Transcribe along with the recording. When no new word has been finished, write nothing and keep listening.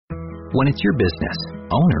When it's your business,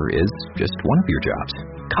 owner is just one of your jobs.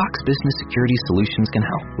 Cox Business Security Solutions can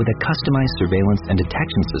help with a customized surveillance and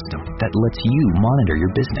detection system that lets you monitor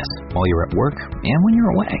your business while you're at work and when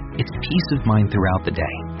you're away. It's peace of mind throughout the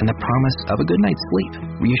day and the promise of a good night's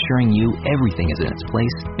sleep, reassuring you everything is in its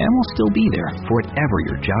place and will still be there for whatever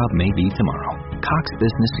your job may be tomorrow. Cox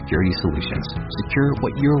Business Security Solutions. Secure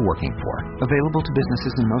what you're working for. Available to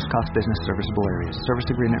businesses in most Cox Business serviceable areas.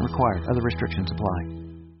 Service agreement required. Other restrictions apply.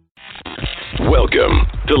 Welcome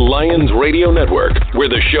to Lyons Radio Network, where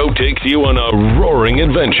the show takes you on a roaring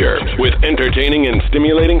adventure with entertaining and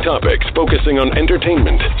stimulating topics focusing on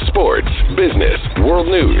entertainment, sports, business, world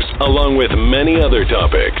news, along with many other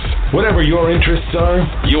topics. Whatever your interests are,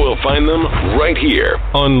 you will find them right here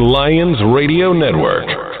on Lyons Radio Network.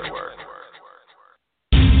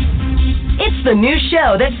 It's the new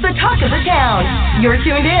show that's the talk of the town. You're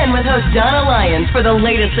tuned in with host Donna Lyons for the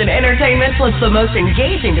latest in entertainment, plus the most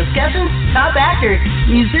engaging discussions, top actors,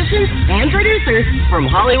 musicians, and producers from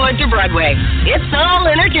Hollywood to Broadway. It's all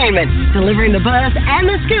entertainment, delivering the buzz and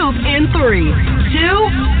the scoop in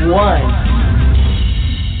 3, 2,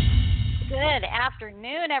 1. Good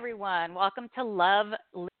afternoon, everyone. Welcome to Love,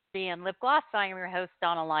 Liberty, and Lip Gloss. I am your host,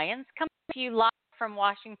 Donna Lyons, coming to you live from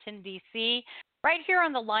Washington, D.C., right here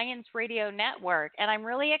on the Lyons Radio Network. And I'm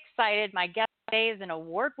really excited. My guest today is an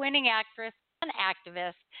award-winning actress and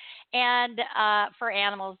activist, and for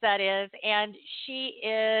animals, that is. And she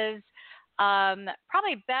is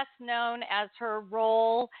probably best known as her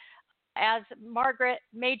role as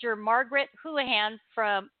Major Margaret Houlihan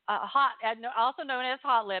from also known as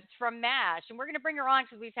Hot Lips from M.A.S.H. And we're going to bring her on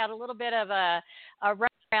because we've had a little bit of a run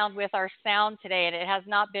around with our sound today, and it has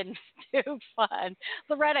not been too fun.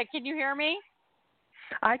 Loretta, can you hear me?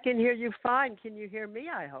 I can hear you fine. Can you hear me,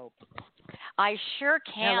 I hope? I sure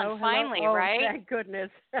can, hello. finally, Oh, right? Thank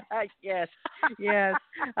goodness. Yes.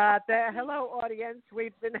 Hello, audience.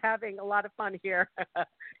 We've been having a lot of fun here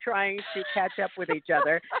trying to catch up with each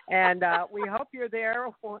other. And we hope you're there.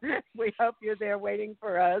 We hope you're there waiting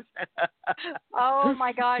for us. Oh,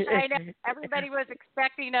 my gosh. I know everybody was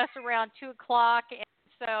expecting us around 2 o'clock. And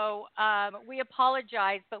so we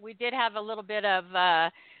apologize, but we did have a little bit of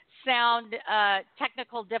sound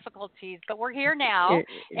technical difficulties, but we're here now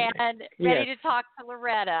and ready to talk to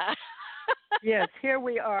Loretta. Yes, here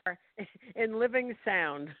we are in living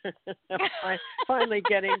sound. Finally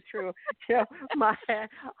getting through. My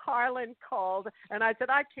Harlan called, and I said,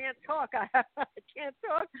 I can't talk. I can't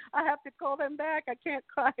talk. I have to call them back. I can't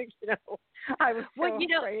cry. I was so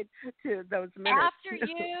afraid to those minutes.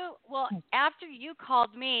 After you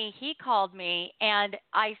called me, he called me, and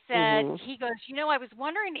I said, he goes, I was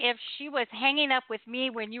wondering if she was hanging up with me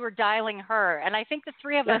when you were dialing her. And I think the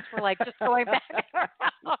three of us were like just going back and forth.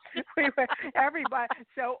 Everybody.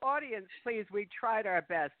 So audience, please, we tried our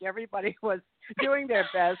best. Everybody was doing their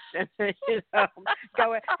best and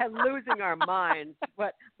going and losing our minds.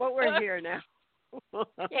 But we're here now.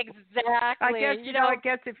 Exactly. I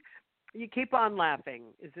guess if you keep on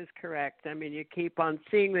laughing, is this correct? I mean, you keep on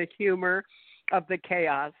seeing the humor of the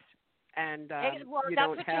chaos, and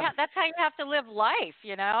that's how you have to live life,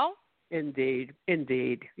 Indeed,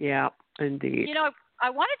 yeah, indeed. I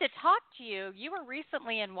wanted to talk to you. You were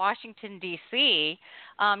recently in Washington, D.C.,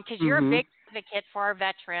 because you're a big advocate for our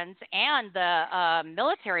veterans and the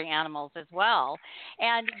military animals as well.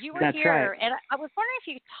 And you were here, right. And I was wondering if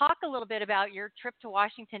you could talk a little bit about your trip to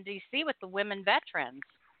Washington, D.C. with the women veterans.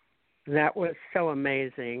 That was so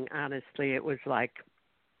amazing. Honestly, it was like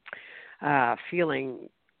feeling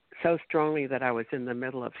so strongly that I was in the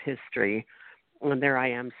middle of history. And there I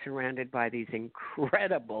am, surrounded by these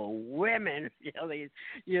incredible women.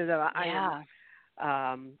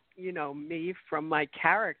 Me from my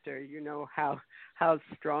character. How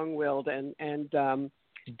strong-willed and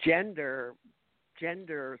gender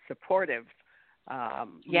supportive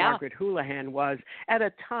Margaret Houlihan was at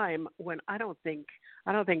a time when I don't think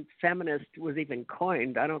feminist was even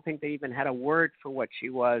coined. I don't think they even had a word for what she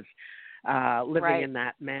was. Living in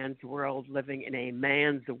that man's world, living in a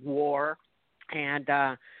man's war. And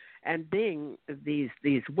being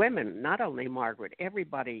these women, not only Margaret,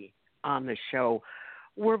 everybody on the show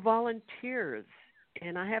were volunteers,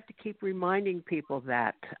 and I have to keep reminding people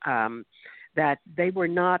that they were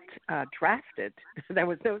not drafted. There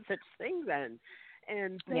was no such thing then,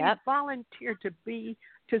 and they volunteered to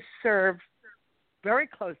serve very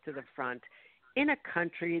close to the front in a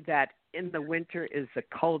country that in the winter is the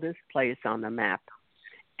coldest place on the map,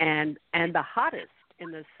 and the hottest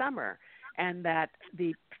in the summer. And that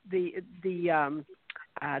the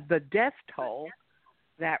death toll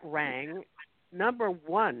that rang, number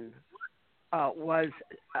one, was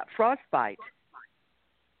frostbite.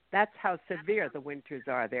 That's how severe the winters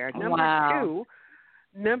are there. Wow.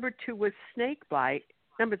 Number two was snake bite.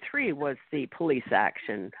 Number three was the police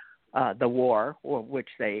action, the war, or which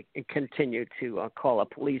they continue to call a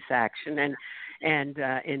police action. And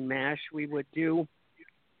in M.A.S.H, we would do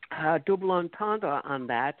double entendre on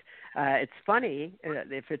that. It's funny,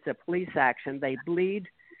 if it's a police action, they bleed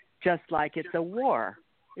just like it's a war.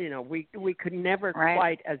 You know, we could never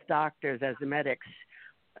quite, as doctors, as medics,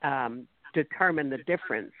 determine the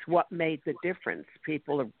difference. What made the difference?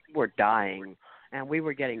 People were dying, and we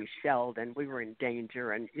were getting shelled, and we were in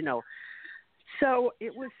danger, and, you know. So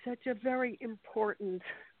it was such a very important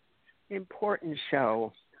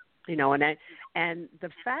show, you know, and the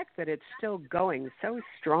fact that it's still going so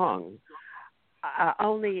strong,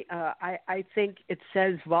 I think it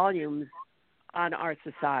says volumes on our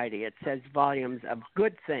society. It says volumes of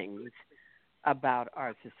good things about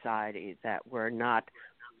our society, that we're not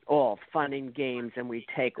all fun and games, and we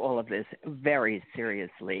take all of this very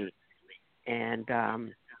seriously, and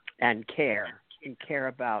care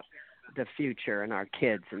about the future and our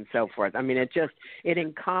kids and so forth. I mean, it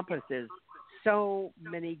encompasses so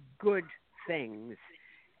many good things,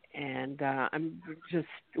 and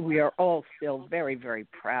we are all still very, very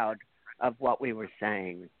proud of what we were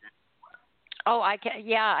saying. Oh, I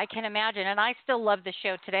can imagine. And I still love the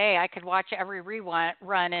show today. I could watch every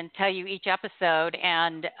rerun and tell you each episode,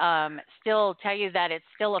 and still tell you that it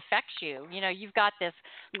still affects you. You know, you've got this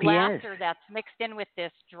laughter that's mixed in with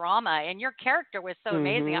this drama, and your character was so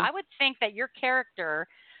amazing. I would think that your character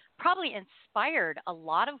probably inspired a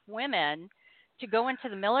lot of women to go into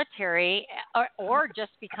the military or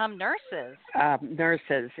just become nurses.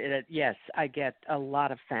 Nurses, yes. I get a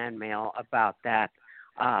lot of fan mail about that.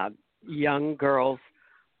 Young girls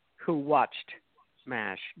who watched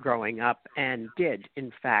M.A.S.H growing up and did,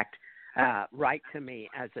 in fact, write to me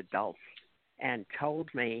as adults and told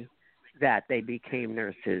me that they became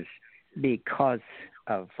nurses because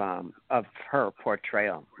of her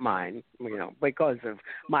portrayal, mine, you know, because of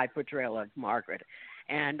my portrayal of Margaret.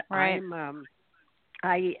 And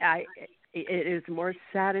it is more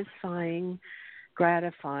satisfying,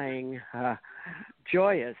 gratifying,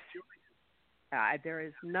 joyous. There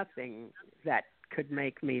is nothing that could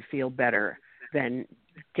make me feel better than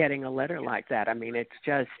getting a letter like that. I mean, it's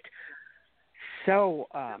just so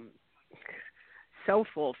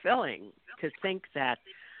fulfilling to think that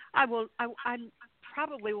I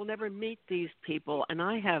probably will never meet these people, and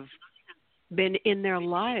I have been in their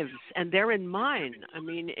lives, and they're in mine. I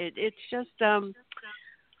mean, it's just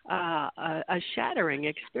a shattering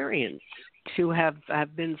experience to have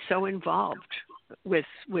been so involved with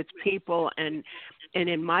people and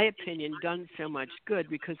in my opinion done so much good,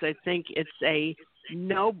 because I think it's a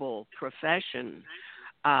noble profession.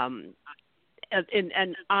 And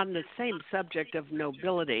on the same subject of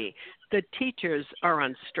nobility, the teachers are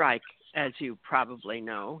on strike, as you probably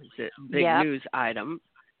know. It's a big news item.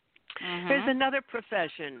 There's another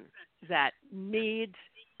profession that needs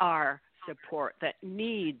our support, that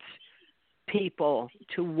needs people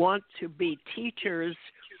to want to be teachers,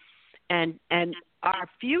 and our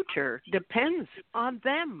future depends on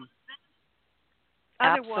them.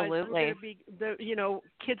 Absolutely. Otherwise,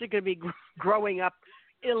 kids are going to be growing up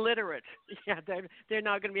illiterate. Yeah, they're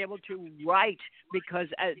not going to be able to write, because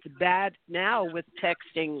it's bad now with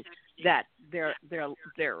texting that their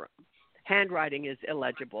handwriting is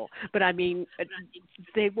illegible. But I mean,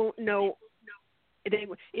 they won't know.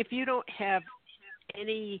 If you don't have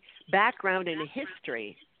any background in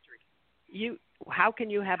history, how can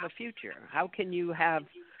you have a future? How can you have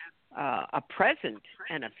a present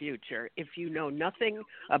and a future if you know nothing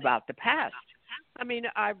about the past? I mean,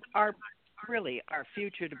 our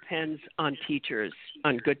future depends on teachers,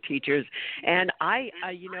 on good teachers. And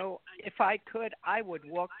if I could, I would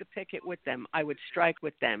walk the picket with them. I would strike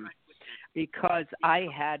with them, because I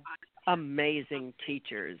had amazing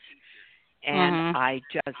teachers. And I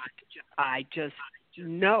just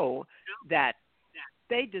know that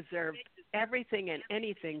they deserve everything and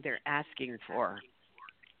anything they're asking for.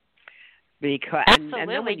 Because absolutely, and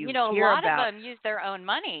then when a lot of them use their own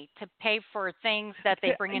money to pay for things that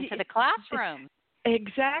they bring into the classroom.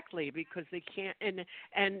 Exactly, because they can't,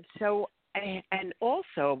 and so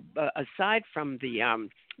also aside from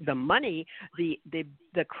the money, the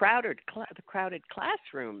crowded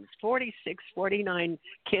classrooms, 46, 49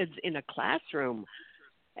 kids in a classroom.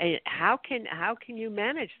 How can you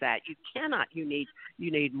manage that? You cannot. You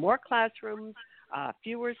need more classrooms,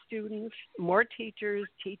 fewer students, more teachers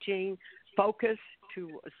teaching, focus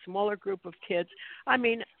to a smaller group of kids. I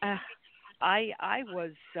mean, I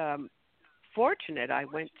was fortunate. I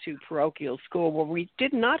went to parochial school where we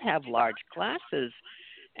did not have large classes,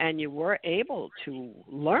 and you were able to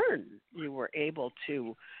learn. You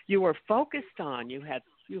were focused on. You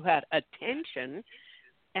had attention,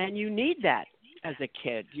 and you need that as a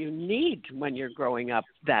kid. You need, when you're growing up,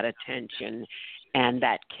 that attention and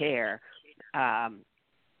that care.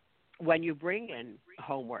 When you bring in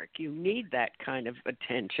homework, you need that kind of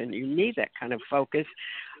attention. You need that kind of focus.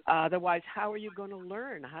 Otherwise, how are you going to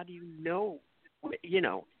learn? How do you know? You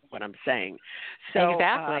know what I'm saying. So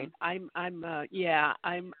exactly. I'm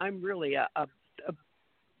really a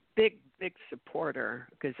big supporter,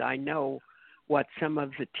 because I know what some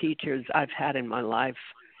of the teachers I've had in my life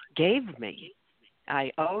gave me.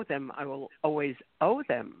 I owe them. I will always owe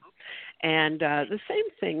them. And the same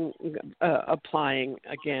thing applying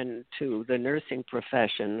again to the nursing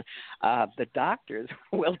profession. The doctors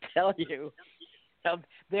will tell you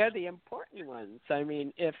they're the important ones. I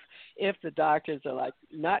mean, if the doctors are like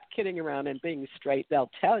not kidding around and being straight,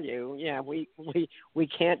 they'll tell you, we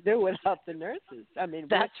can't do without the nurses. I mean,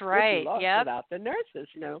 that's right. Yep. Without the nurses,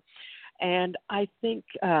 And I think,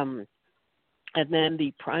 and then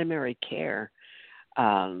the primary care,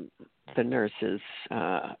 the nurses,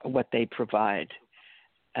 what they provide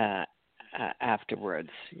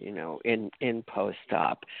afterwards, in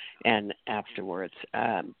post-op and afterwards.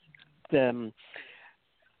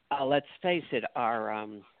 Let's face it,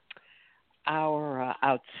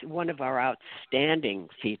 one of our outstanding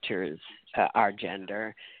features, our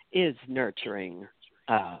gender, is nurturing.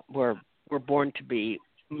 We're born to be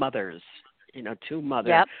mothers, to mother.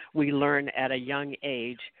 Yep. We learn at a young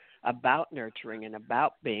age about nurturing and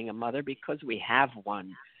about being a mother because we have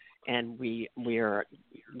one, and we're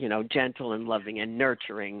gentle and loving and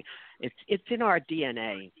nurturing. It's in our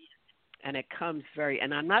DNA, and it comes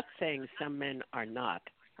and I'm not saying some men are not.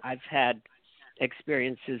 I've had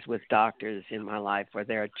experiences with doctors in my life where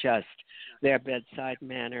their bedside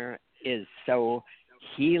manner is so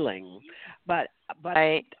healing, but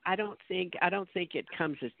I don't think it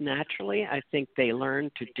comes as naturally. I think they learn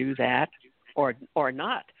to do that or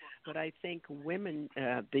not. But I think women,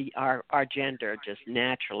 our gender just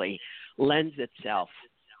naturally lends itself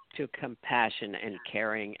to compassion and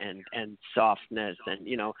caring and softness, and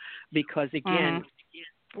because again,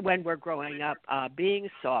 when we're growing up, being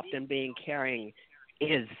soft and being caring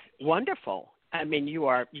is wonderful. I mean,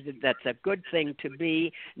 that's a good thing to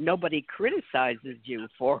be. Nobody criticizes you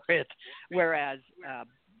for it, whereas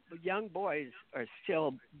young boys are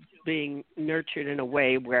still being nurtured in a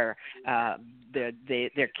way where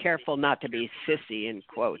they're careful not to be sissy, in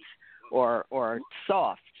quotes, or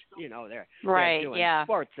soft. They're doing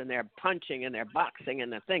sports and they're punching and they're boxing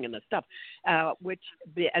and the thing and the stuff,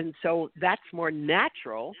 and so that's more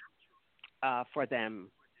natural for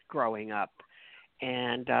them growing up,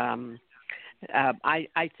 and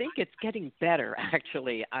I think it's getting better.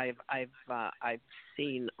 Actually, I've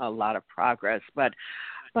seen a lot of progress, but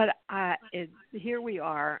here we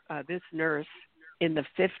are, this nurse in the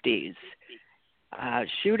 50s.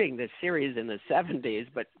 Shooting the series in the 70s,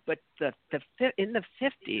 but in the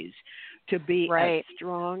 50s, to be as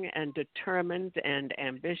strong and determined and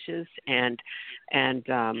ambitious and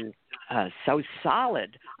so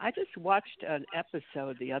solid. I just watched an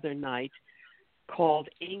episode the other night called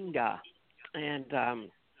Inga, and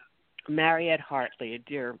Mariette Hartley, a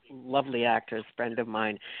dear, lovely actress friend of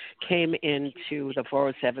mine, came into the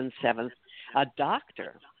 407-7, a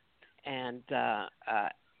doctor, and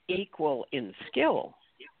equal in skill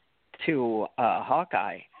to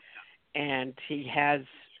Hawkeye, and he has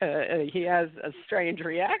a strange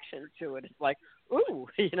reaction to it. It's like, ooh,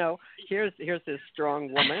 here's this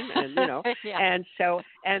strong woman, and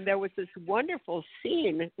and there was this wonderful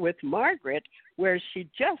scene with Margaret where she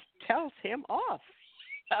just tells him off.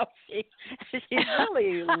 So she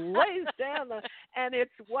really lays down and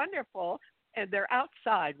it's wonderful. And they're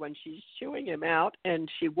outside when she's chewing him out,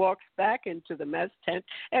 and she walks back into the mess tent,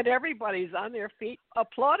 and everybody's on their feet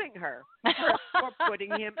applauding her for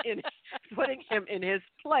putting him in his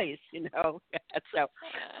place,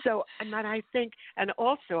 So, and I think, and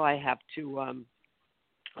also I have to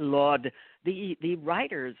laud the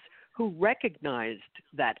writers who recognized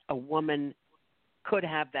that a woman could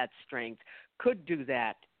have that strength, could do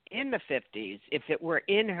that in the 50s if it were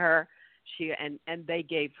in her. And they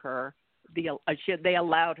gave her. They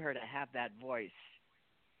allowed her to have that voice,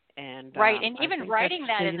 and and even writing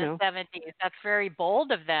that in the 70s, that's very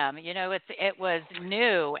bold of them. It was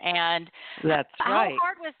new, and that's right.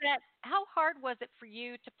 How hard was it for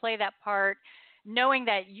you to play that part, knowing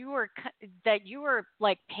that you were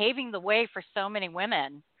like paving the way for so many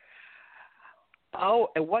women? Oh,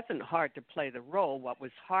 it wasn't hard to play the role. What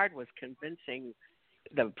was hard was convincing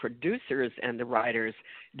the producers and the writers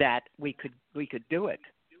that we could do it.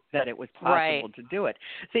 that it was possible Right. to do it.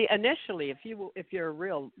 See, initially, if you're a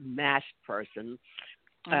real M.A.S.H person,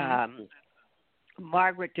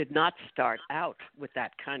 Margaret did not start out with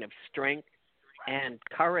that kind of strength and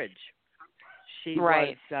courage. She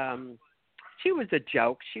Right. was she was a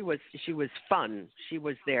joke. She was fun. She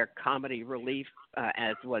was their comedy relief,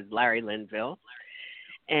 as was Larry Linville,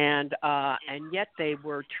 and yet they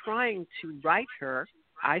were trying to write her.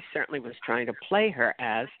 I certainly was trying to play her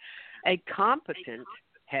as a competent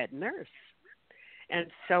head nurse,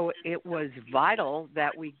 and so it was vital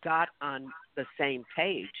that we got on the same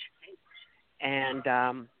page, and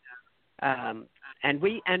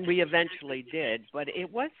we eventually did, but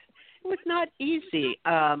it was not easy.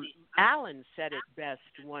 Alan said it best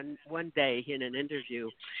one day in an interview.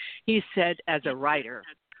 He said, as a writer,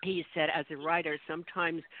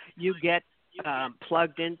 sometimes you get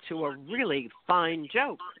plugged into a really fine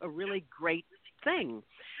joke, a really great thing,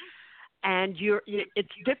 and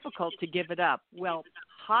it's difficult to give it up. Well,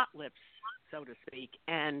 Hot Lips, so to speak,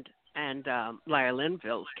 and Larry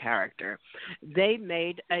Linville's character, they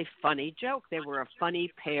made a funny joke. They were a funny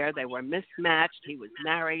pair. They were mismatched. He was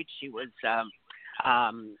married. She was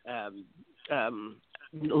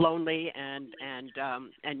lonely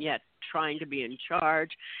and yet trying to be in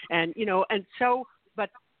charge. And but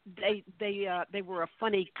they were a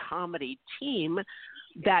funny comedy team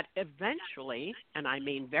that eventually, and I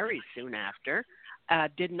mean very soon after,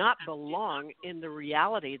 did not belong in the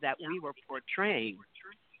reality that we were portraying.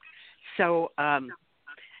 So,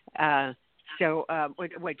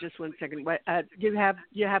 wait just 1 second. You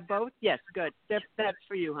have both? Yes, good. That's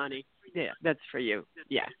for you, honey. Yeah, that's for you.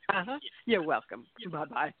 Yeah. You're welcome.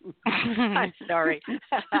 Bye-bye. I'm sorry.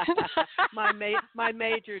 My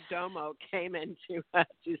major domo came in to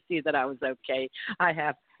see that I was okay. I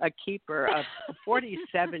have a keeper of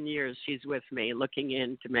 47 years. She's with me, looking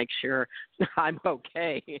in to make sure I'm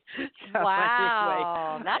okay. So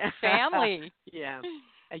Wow, anyway, that's family. Yeah.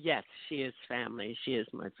 Yes, she is family. She is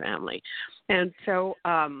my family. And so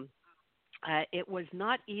it was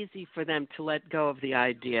not easy for them to let go of the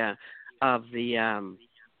idea of the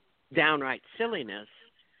downright silliness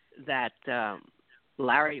that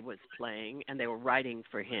Larry was playing, and they were writing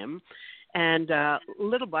for him. And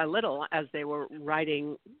little by little, as they were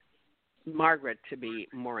writing Margaret to be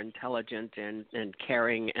more intelligent and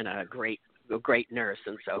caring and a great nurse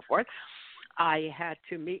and so forth, I had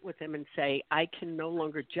to meet with him and say, I can no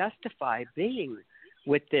longer justify being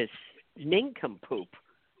with this nincompoop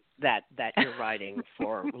that you're writing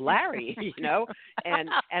for Larry, and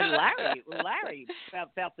Larry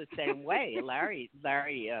felt the same way. Larry,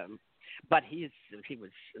 but he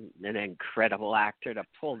was an incredible actor to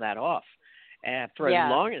pull that off for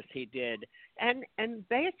as long as he did, and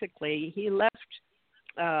basically he left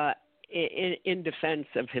in defense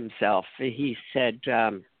of himself. He said,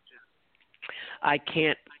 I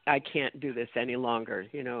can't do this any longer.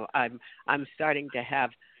 I'm starting to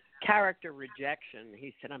have character rejection.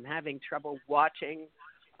 He said, I'm having trouble watching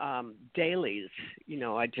dailies.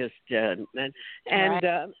 I just and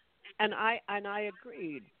I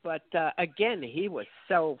agreed. But again, he was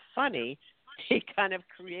so funny. He kind of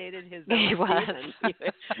created his own demons.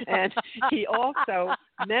 And he also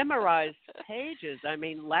memorized pages. I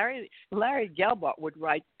mean, Larry Gelbart would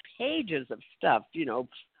write pages of stuff,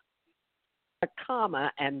 a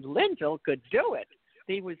comma, and Linville could do it.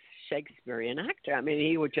 He was Shakespearean actor. I mean,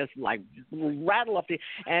 he would just rattle up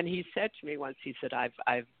and he said to me once, he said,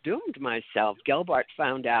 I've doomed myself. Gelbart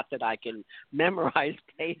found out that I can memorize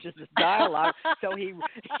pages of dialogue, so he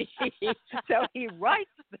writes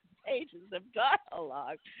the pages of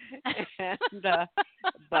dialogue. And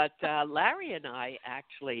but Larry and I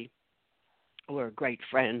actually were great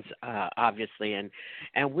friends, obviously, and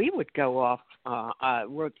we would go off.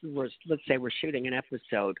 Let's say we're shooting an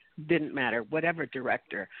episode, didn't matter, whatever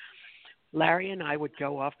director. Larry and I would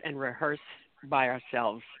go off and rehearse by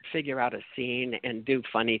ourselves, figure out a scene, and do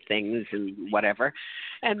funny things and whatever,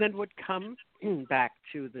 and then would come back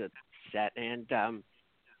to the set and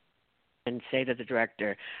say to the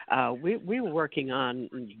director, we were working on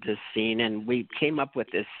this scene, and we came up with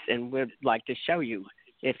this, and we'd like to show you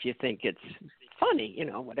if you think it's funny,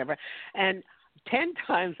 whatever. And 10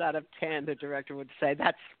 times out of 10, the director would say,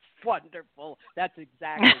 that's wonderful. That's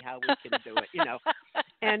exactly how we can do it,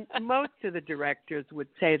 And most of the directors would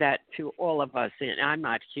say that to all of us. And I'm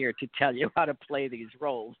not here to tell you how to play these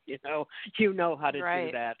roles, You know how to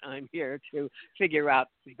do that. I'm here to figure out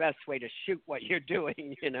the best way to shoot what you're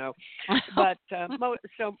doing, But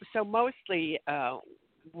so mostly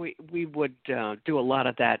we would do a lot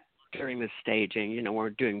of that during the staging.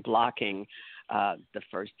 We're doing blocking the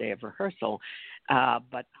first day of rehearsal.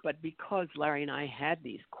 But because Larry and I had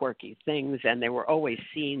these quirky things, and there were always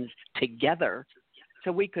scenes together,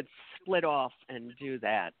 so we could split off and do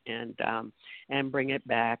that, and bring it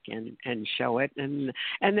back and show it, and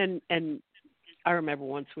I remember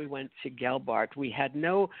once we went to Gelbart, we had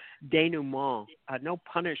no denouement, no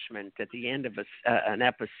punishment at the end of an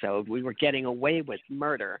episode. We were getting away with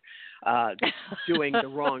murder, doing the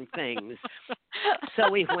wrong things. So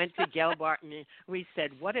we went to Gelbart and we said,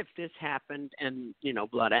 what if this happened? And,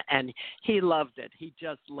 blood. And he loved it. He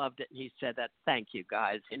just loved it. And he said that, thank you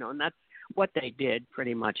guys, and that's what they did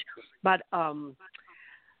pretty much. But,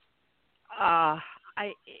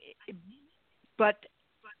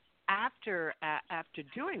 After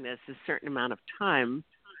doing this a certain amount of time,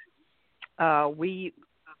 we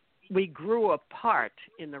grew apart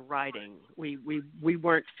in the writing. We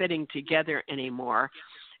weren't fitting together anymore,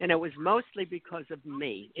 and it was mostly because of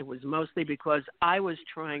me. It was mostly because I was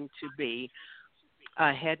trying to be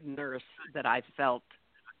a head nurse that I felt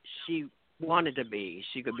she wanted to be.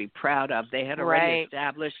 She could be proud of. They had already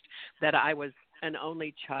established that I was an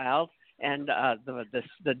only child and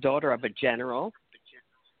the daughter of a general,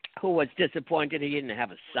 who was disappointed he didn't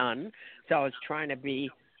have a son. So I was trying to be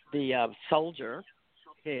the soldier's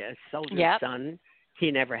son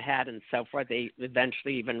he never had, and so forth. They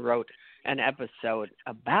eventually even wrote an episode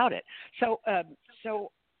about it. So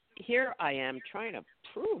here I am trying to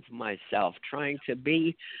prove myself, trying to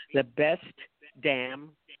be the best damn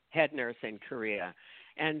head nurse in Korea.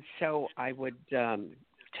 And so I would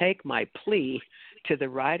take my plea to the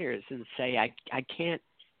writers and say, I can't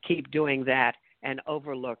keep doing that and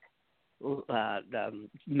overlook the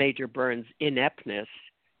Major Burns' ineptness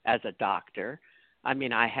as a doctor. I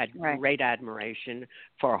mean, I had great admiration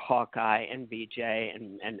for Hawkeye and BJ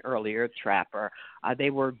and earlier Trapper. They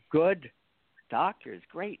were good doctors,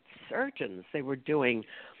 great surgeons. They were doing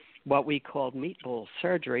what we called meatball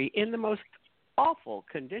surgery in the most awful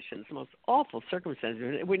conditions, most awful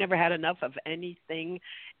circumstances. We never had enough of anything,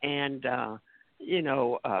 and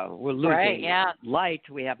we're losing light.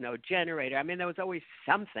 We have no generator. I mean, there was always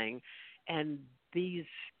something, and these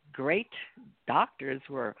great doctors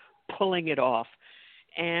were pulling it off,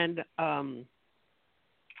 and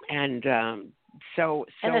so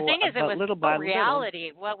the thing is, it was little by reality.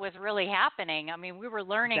 Little, what was really happening. I mean, we were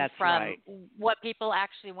learning from what people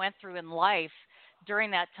actually went through in life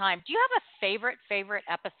during that time. Do you have a favorite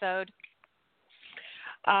episode?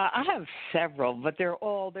 I have several, but there's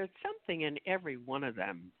something in every one of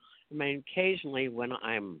them. I mean, occasionally when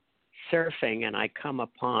I'm surfing and I come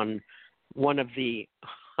upon one of the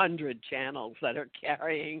 100 channels that are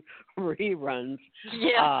carrying reruns,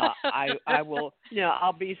 I will,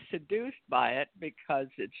 I'll be seduced by it because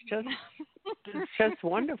it's just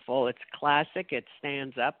wonderful. It's classic. It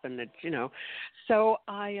stands up, and it's So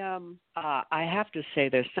I have to say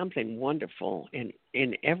there's something wonderful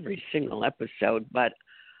in every single episode, but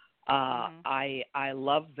I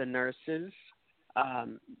love the nurses,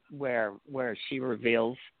 where she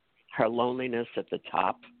reveals her loneliness at the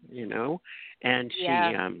top, and she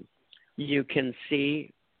you can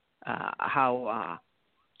see how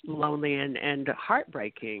lonely and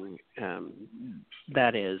heartbreaking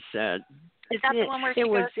that is. Is that the one where she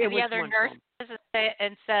goes to the other nurses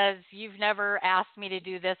and says, "You've never asked me to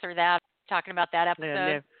do this or that"? Talking about that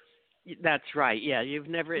episode. That's right. Yeah, you've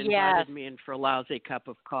never invited me in for a lousy cup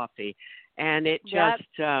of coffee, and it just.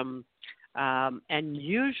 And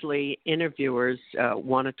usually interviewers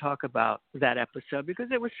want to talk about that episode because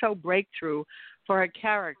it was so breakthrough for a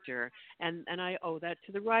character, and I owe that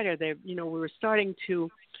to the writer. We were starting to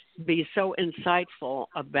be so insightful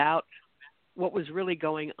about what was really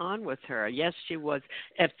going on with her. Yes, she was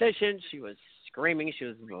efficient. She was screaming. She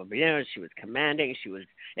was, she was commanding. She was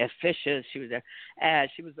efficient. She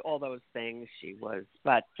was all those things. She was,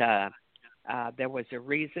 but there was a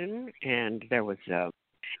reason, and there was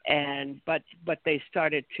but they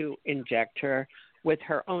started to inject her with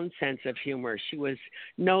her own sense of humor. She was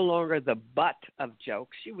no longer the butt of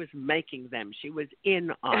jokes. She was making them. She was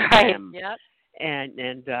in on them. Yep.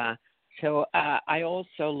 And so I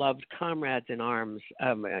also loved Comrades in Arms.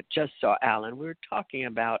 I just saw Alan. We were talking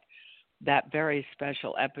about that very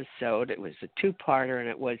special episode. It was a two-parter, and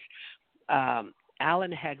it was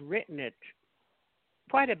Alan had written it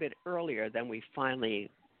quite a bit earlier than we finally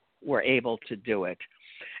were able to do it.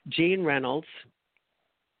 Gene Reynolds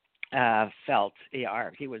felt,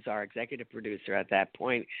 he was our executive producer at that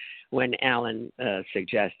point when Alan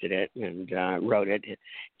suggested it and wrote it.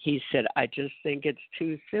 He said, I just think it's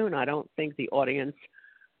too soon. I don't think the audience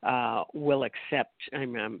will accept.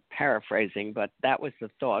 I'm paraphrasing, but that was the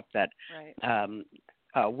thought that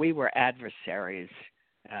we were adversaries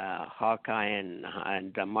Hawkeye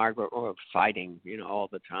and Margaret were fighting, all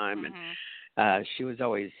the time, and she was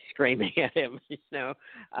always screaming at him,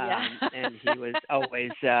 and he was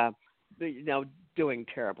always, doing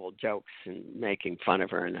terrible jokes and making fun of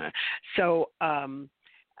her, and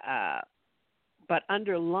but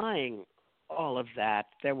underlying all of that,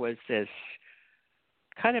 there was this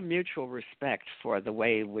kind of mutual respect for the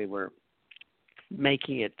way we were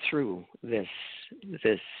making it through this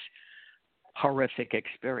horrific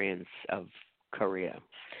experience of Korea.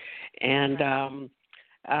 And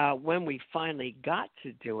when we finally got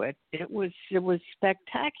to do it, it was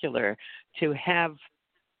spectacular to have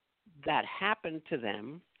that happen to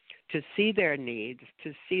them, to see their needs,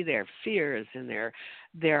 to see their fears and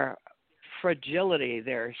their fragility,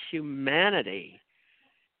 their humanity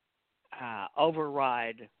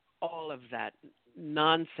override all of that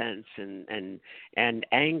nonsense and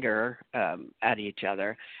anger at each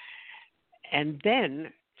other, and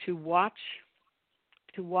then to watch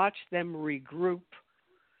them regroup,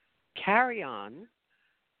 carry on,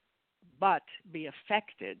 but be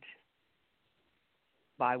affected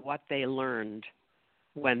by what they learned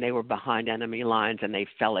when they were behind enemy lines and they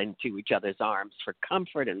fell into each other's arms for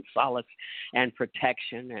comfort and solace and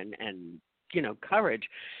protection and courage.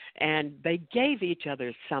 And they gave each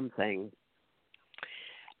other something.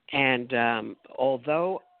 And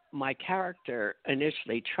although my character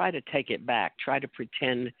initially tried to take it back, tried to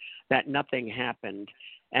pretend that nothing happened,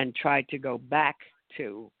 and tried to go back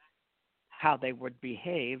to how they would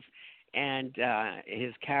behave, and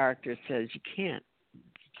his character says, you can't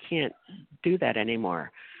do that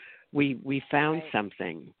anymore. We found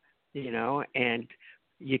something, and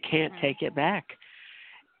you can't take it back.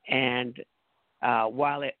 And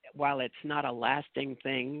while it's not a lasting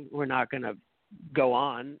thing, we're not going to go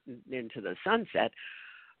on into the sunset,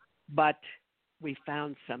 but we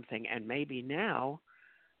found something, and maybe now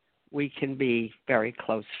we can be very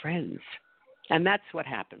close friends. And that's what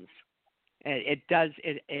happens. It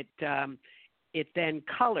then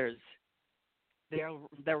colors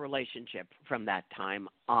their relationship from that time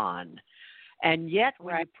on. And yet,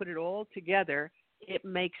 when you put it all together, it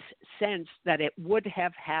makes sense that it would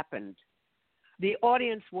have happened. The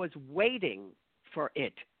audience was waiting for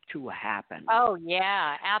it to happen. Oh,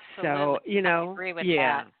 yeah, absolutely. So, I agree with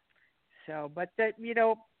that. So, but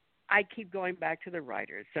I keep going back to the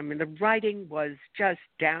writers. I mean, the writing was just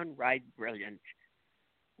downright brilliant.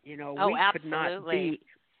 We could not be.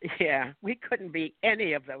 Yeah, we couldn't be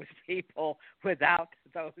any of those people without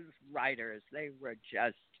those writers. They were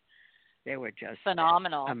just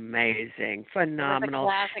phenomenal, amazing,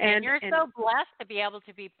 phenomenal. And you're so blessed to be able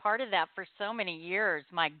to be part of that for so many years.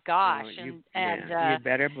 My gosh, you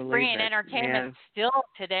better believe bringing it. entertainment still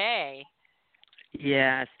today.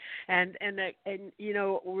 Yes, and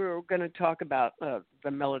we're going to talk about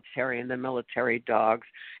the military and the military dogs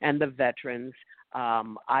and the veterans.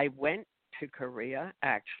 I went to Korea,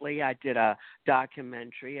 actually. I did a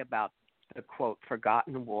documentary about the, quote,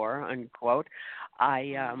 forgotten war, unquote.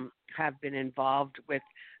 I have been involved with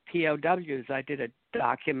POWs. I did a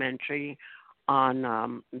documentary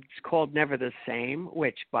on, it's called Never the Same,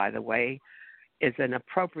 which, by the way, is an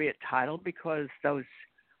appropriate title because those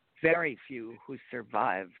very few who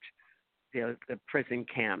survived the prison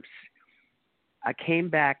camps came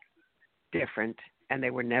back different, and they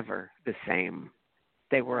were never the same.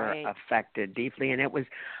 They were affected deeply, and it was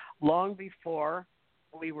long before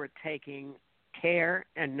we were taking care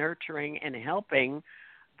and nurturing and helping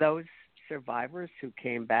those survivors who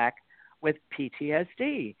came back with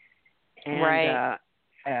PTSD. And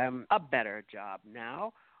a better job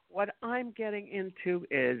now. What I'm getting into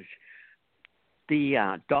is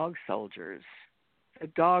the dog soldiers. The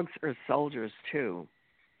dogs are soldiers, too.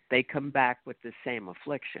 They come back with the same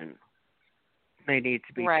affliction. They need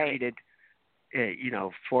to be treated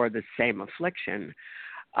for the same affliction.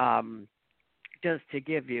 Just to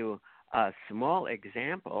give you a small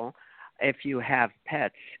example, if you have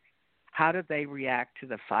pets, how do they react to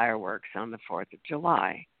the fireworks on the 4th of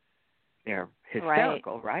July? They're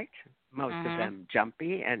hysterical, right? Most of them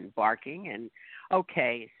jumpy and barking. And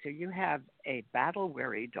okay, so you have a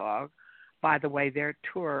battle-weary dog. By the way, their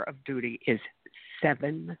tour of duty is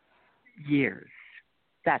 7 years.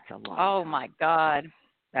 That's a long time. My God.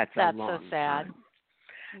 That's a long so sad. Time.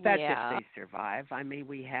 That's if they survive. I mean,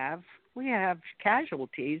 we have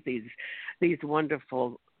casualties. These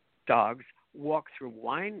wonderful dogs walk through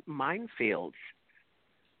minefields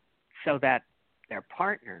so that their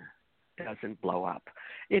partner doesn't blow up.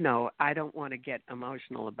 I don't want to get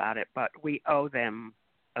emotional about it, but we owe them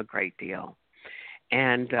a great deal.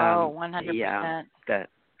 And 100%.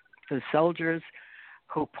 the soldiers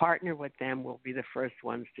who partner with them will be the first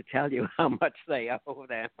ones to tell you how much they owe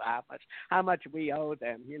them, how much we owe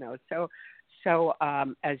them. So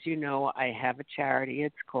as you know, I have a charity.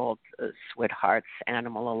 It's called SwitHeart's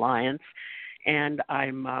Animal Alliance, and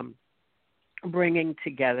I'm bringing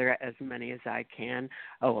together as many as I can.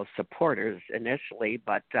 Supporters initially,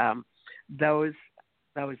 but those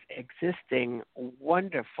existing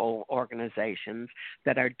wonderful organizations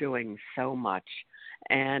that are doing so much.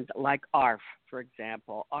 And like ARF, for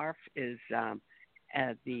example. ARF is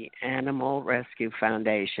at the Animal Rescue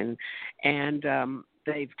Foundation, and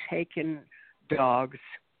they've taken dogs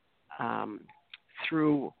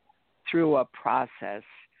through a process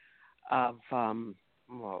of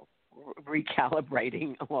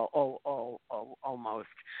recalibrating, almost,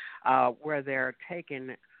 where they're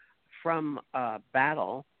taken from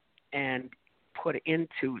battle and put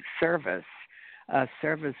into service, a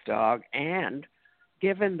service dog, and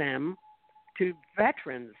given them to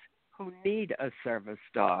veterans who need a service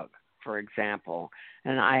dog, for example.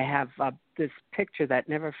 And I have this picture that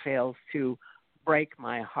never fails to break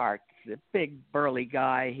my heart. He's a big, burly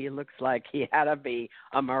guy. He looks like he had to be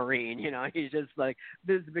a Marine. He's just like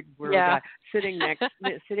this big, burly guy sitting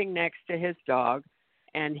next to his dog,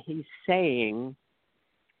 and he's saying,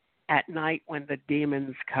 "At night when the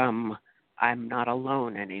demons come, I'm not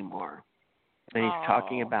alone anymore." And he's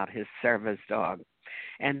talking about his service dog.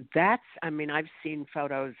 And I've seen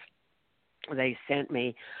photos they sent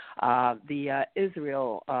me. The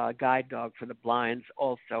Israel Guide Dog for the Blinds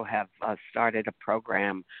also have started a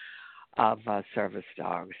program of service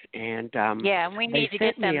dogs. And we need to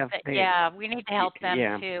get them. We need to help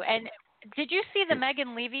them too. And did you see the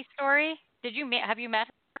Megan Levy story? Have you met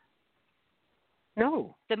her?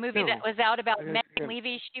 No. The movie that was out about Megan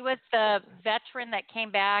Levy. She was the veteran that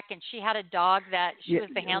came back, and she had a dog that she was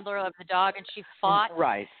the handler of the dog, and she fought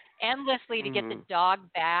endlessly to get the dog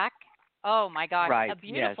back. Oh my gosh, a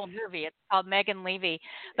beautiful movie. It's called Megan Levy.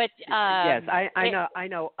 But yes, I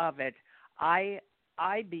know of it. I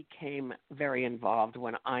became very involved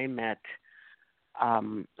when I met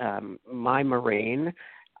my Marine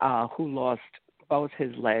who lost both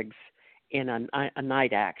his legs in a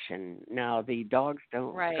night action. Now, the dogs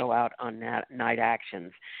don't go out on night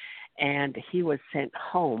actions. And he was sent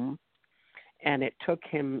home, and it took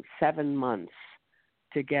him 7 months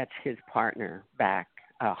to get his partner back,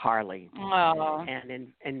 Harley. Oh.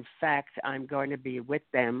 And in fact, I'm going to be with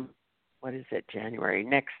them, January,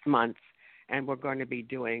 next month, and we're going to be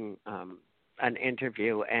doing an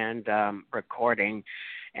interview and recording,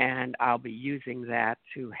 and I'll be using that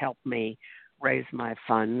to help me raise my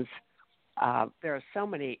funds. There are so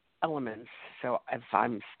many elements, so if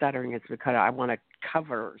I'm stuttering, it's because I want to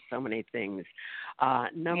cover so many things.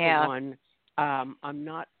 Number one, I'm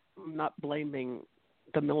not blaming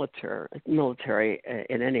the military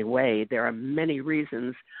in any way. There are many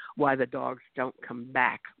reasons why the dogs don't come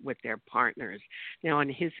back with their partners. Now, in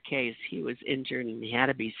his case, he was injured and he had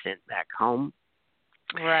to be sent back home.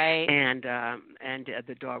 Right. And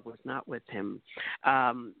the dog was not with him.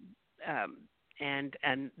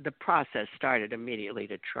 And the process started immediately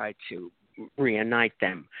to try to reunite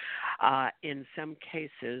them. In some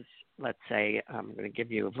cases, let's say, I'm going to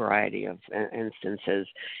give you a variety of instances.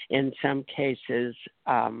 In some cases,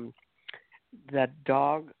 the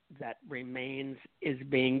dog that remains is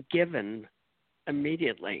being given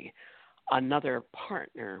immediately another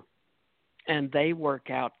partner, and they work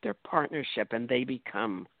out their partnership and they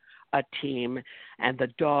become a team, and the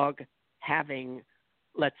dog having,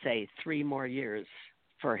 let's say, 3 more years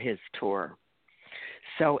for his tour.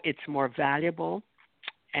 So it's more valuable,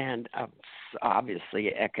 and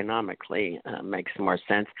obviously economically makes more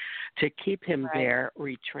sense to keep him there,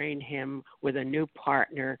 retrain him with a new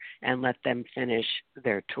partner, and let them finish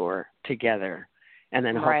their tour together, and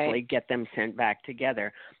then hopefully get them sent back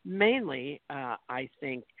together. Mainly, I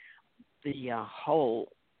think the whole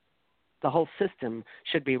system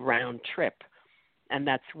should be round trip, and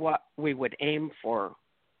that's what we would aim for,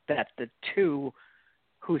 that the two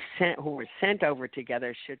who were sent over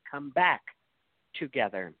together should come back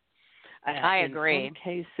together. I agree.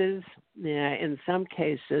 In some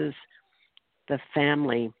cases, the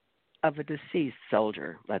family of a deceased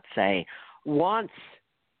soldier, let's say, wants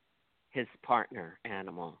his partner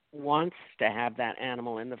animal, wants to have that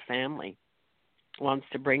animal in the family, wants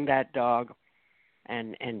to bring that dog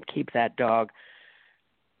and keep that dog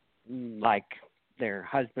like their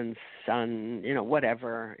husband's son,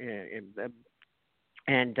 whatever,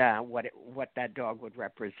 and what that dog would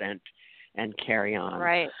represent and carry on.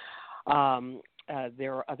 Right.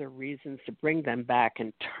 There are other reasons to bring them back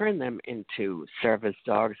and turn them into service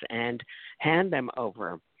dogs and hand them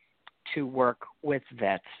over to work with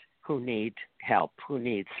vets who need help, who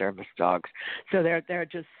need service dogs. So there are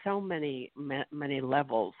just so many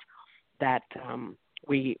levels that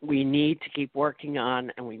we need to keep working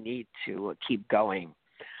on, and we need to keep going.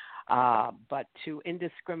 But to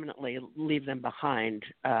indiscriminately leave them behind,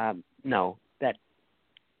 no, that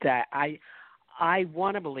I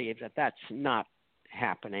want to believe that that's not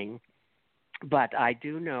happening, but I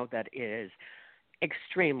do know that it is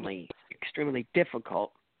extremely, extremely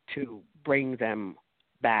difficult to bring them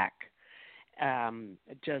back.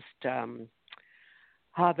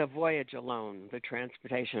 The voyage alone, the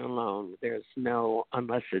transportation alone, there's no,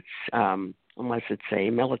 unless it's a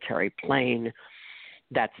military plane,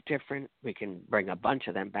 that's different. We can bring a bunch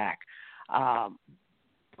of them back.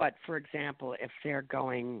 But for example, if they're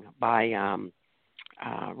going by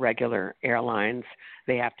regular airlines,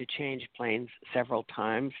 they have to change planes several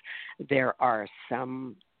times. There are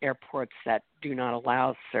some airports that do not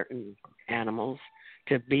allow certain animals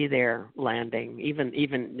to be there landing, even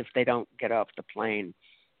if they don't get off the plane,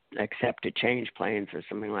 except to change planes or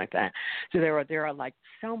something like that. So there are like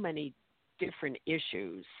so many different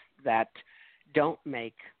issues that don't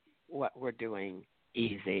make what we're doing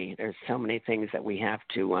easy. There's so many things that we have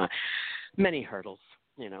to, many hurdles,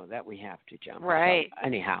 that we have to jump. Right. So,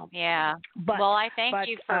 anyhow. Yeah. Well, I thank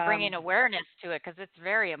you for bringing awareness to it, because it's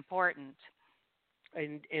very important.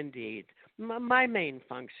 Indeed. My main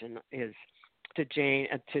function is to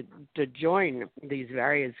join these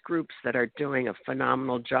various groups that are doing a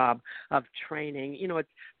phenomenal job of training. It's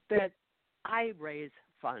that I raise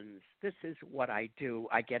funds. This is what I do.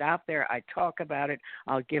 I get out there, I talk about it,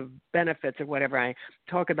 I'll give benefits or whatever. I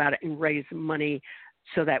talk about it and raise money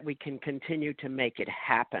so that we can continue to make it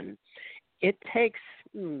happen. It takes,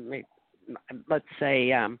 let's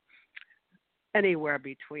say, anywhere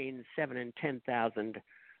between $7,000 and $10,000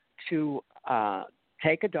 to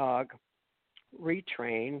take a dog,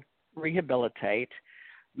 retrain, rehabilitate,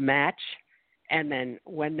 match, and then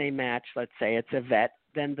when they match, let's say it's a vet,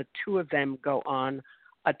 then the two of them go on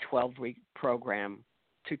a 12-week program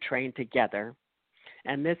to train together.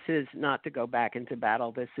 And this is not to go back into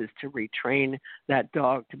battle. This is to retrain that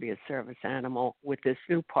dog to be a service animal with this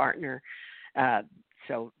new partner.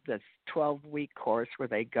 So this 12-week course where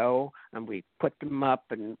they go and we put them up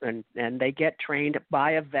and they get trained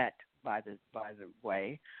by a vet, by the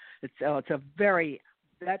way. It's a very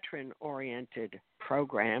veteran-oriented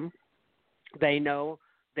program. They know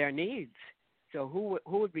their needs. So who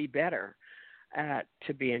would be better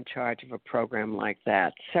to be in charge of a program like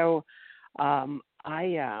that? So I'm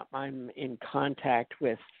in contact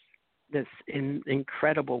with this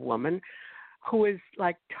incredible woman who is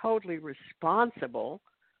like totally responsible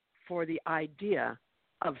for the idea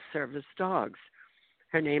of service dogs.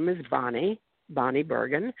 Her name is Bonnie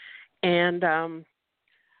Bergen, and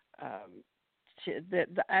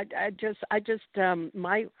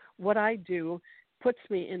what I do puts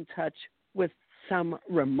me in touch with some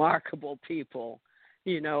remarkable people.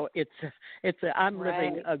 I'm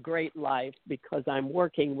living a great life because I'm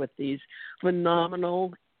working with these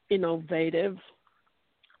phenomenal, innovative,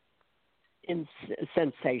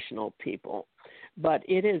 sensational people. But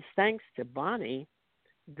it is thanks to Bonnie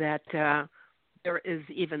that there is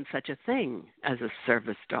even such a thing as a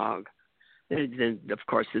service dog. Of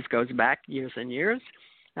course, this goes back years and years,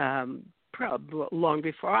 probably long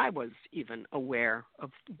before I was even aware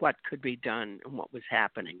of what could be done and what was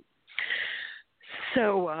happening.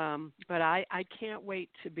 So, but I can't wait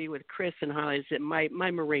to be with Chris and Harley. My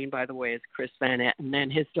Marine, by the way, is Chris Van Etten, and then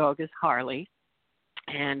his dog is Harley.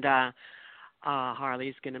 And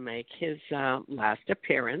Harley's going to make his last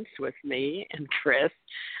appearance with me and Chris.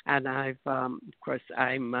 And I'm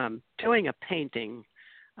doing a painting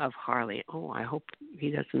of Harley. Oh, I hope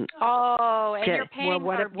he doesn't. Oh, and your paintings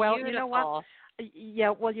are beautiful. Well, you know what?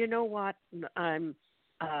 Yeah, well, you know what? I'm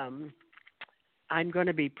going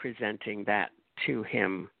to be presenting that to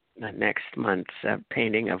him next month,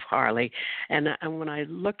 painting of Harley. And when I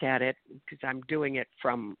look at it, because I'm doing it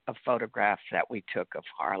from a photograph that we took of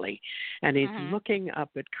Harley, and he's looking up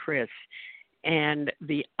at Chris, and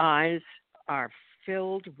the eyes are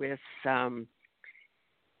filled with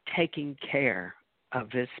taking care of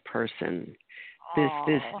this person,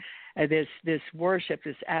 this worship,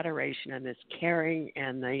 this adoration, and this caring,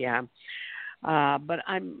 and the. But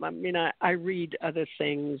I read other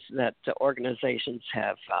things that organizations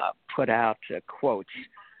have put out, quotes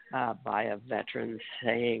by a veteran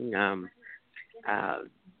saying,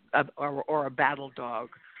 or a battle dog.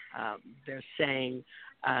 They're saying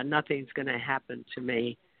nothing's going to happen to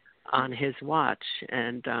me on his watch,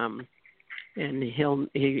 and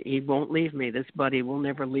he won't leave me. This buddy will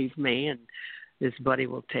never leave me, and this buddy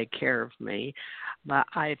will take care of me. But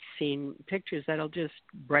I've seen pictures that'll just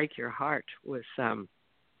break your heart with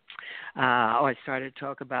I started to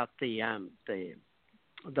talk about the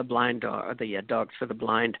blind dog, the Dogs for the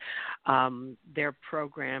Blind. Their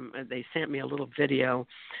program, they sent me a little video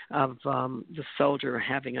of the soldier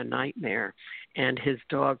having a nightmare, and his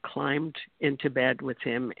dog climbed into bed with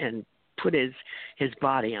him and put his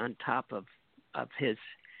body on top of his,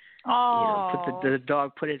 the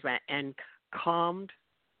dog put his, and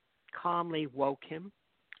calmly woke him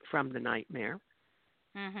from the nightmare,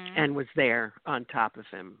 and was there on top of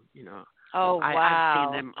him, Oh, wow. I've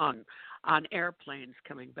seen them on airplanes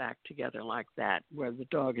coming back together like that, where the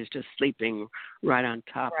dog is just sleeping right on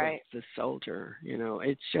top of the soldier.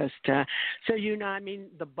 It's just the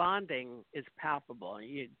bonding is palpable.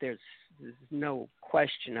 There's no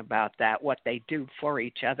question about that, what they do for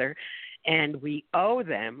each other, and we owe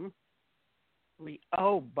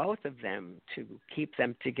both of them to keep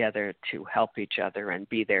them together, to help each other and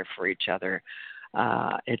be there for each other.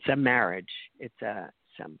 It's a marriage. It's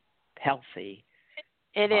some healthy.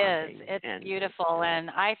 It is. It's beautiful, and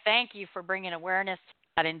I thank you for bringing awareness to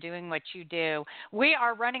that and doing what you do. We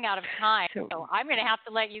are running out of time, so I'm going to have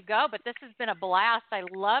to let you go, but this has been a blast. I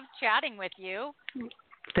love chatting with you.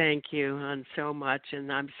 Thank you, so much,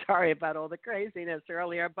 and I'm sorry about all the craziness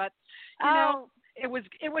earlier, but it was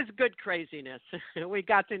good craziness. We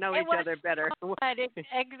got to know each other better.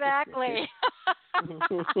 Exactly.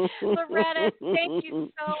 Loretta, thank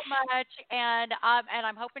you so much, and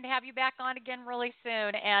I'm hoping to have you back on again really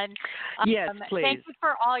soon. And yes, please. Thank you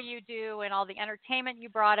for all you do and all the entertainment you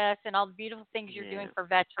brought us and all the beautiful things you're doing for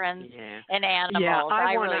veterans and animals. Yeah,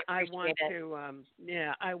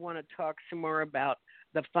 I want to talk some more about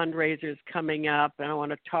the fundraisers coming up, and I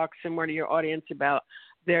want to talk some more to your audience about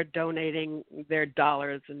they're donating their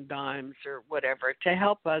dollars and dimes or whatever to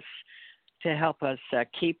help us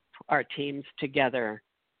keep our teams together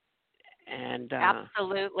and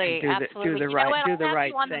absolutely. do the right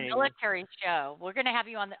thing. On the military show, we're going to have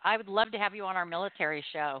you on. I would love to have you on our military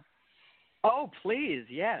show. Oh, please,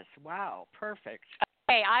 yes. Wow, perfect.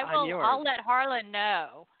 Okay, I'll let Harlan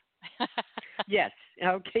know. Yes.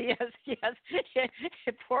 Okay. Yes.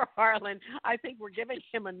 Poor Harlan. I think we're giving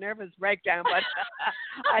him a nervous breakdown. But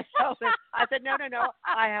I told him. I said, no.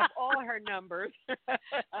 I have all her numbers. And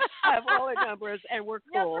we're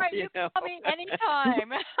cool. That's right. You can call me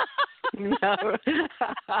anytime. No.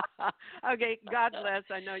 Okay. God bless.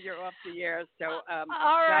 I know you're off the air, so all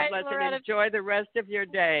right, God bless, Loretta. and enjoy the rest of your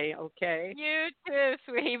day. Okay. You too,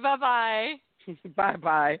 sweetie. Bye-bye.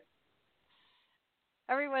 Bye-bye.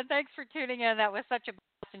 Everyone, thanks for tuning in. That was such a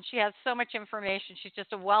blast, and she has so much information. She's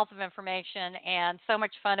just a wealth of information and so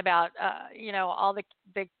much fun about, all the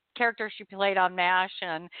characters she played on M.A.S.H.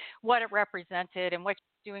 and what it represented and what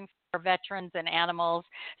she's doing for veterans and animals.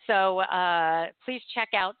 So please check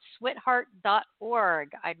out SwitHeart.org.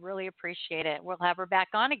 I'd really appreciate it. We'll have her back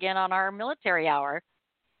on again on our military hour.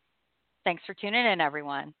 Thanks for tuning in,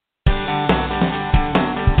 everyone.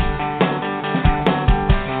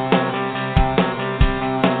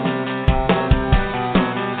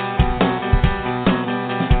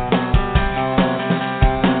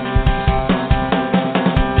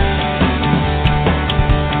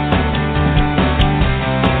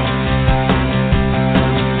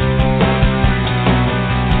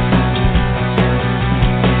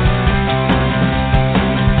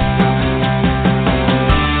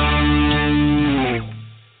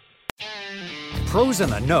 Pros in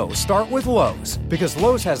the know start with Lowe's, because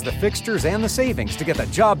Lowe's has the fixtures and the savings to get the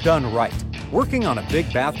job done right. Working on a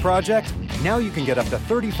big bath project? Now you can get up to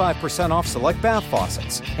 35% off select bath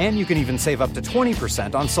faucets, and you can even save up to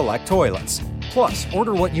 20% on select toilets. Plus,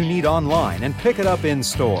 order what you need online and pick it up in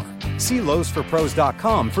store. See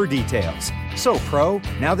LowesForPros.com for details. So, Pro,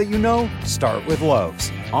 now that you know, start with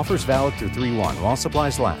Lowe's. Offers valid through 3/1 while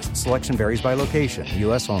supplies last. Selection varies by location.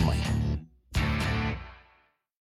 U.S. only.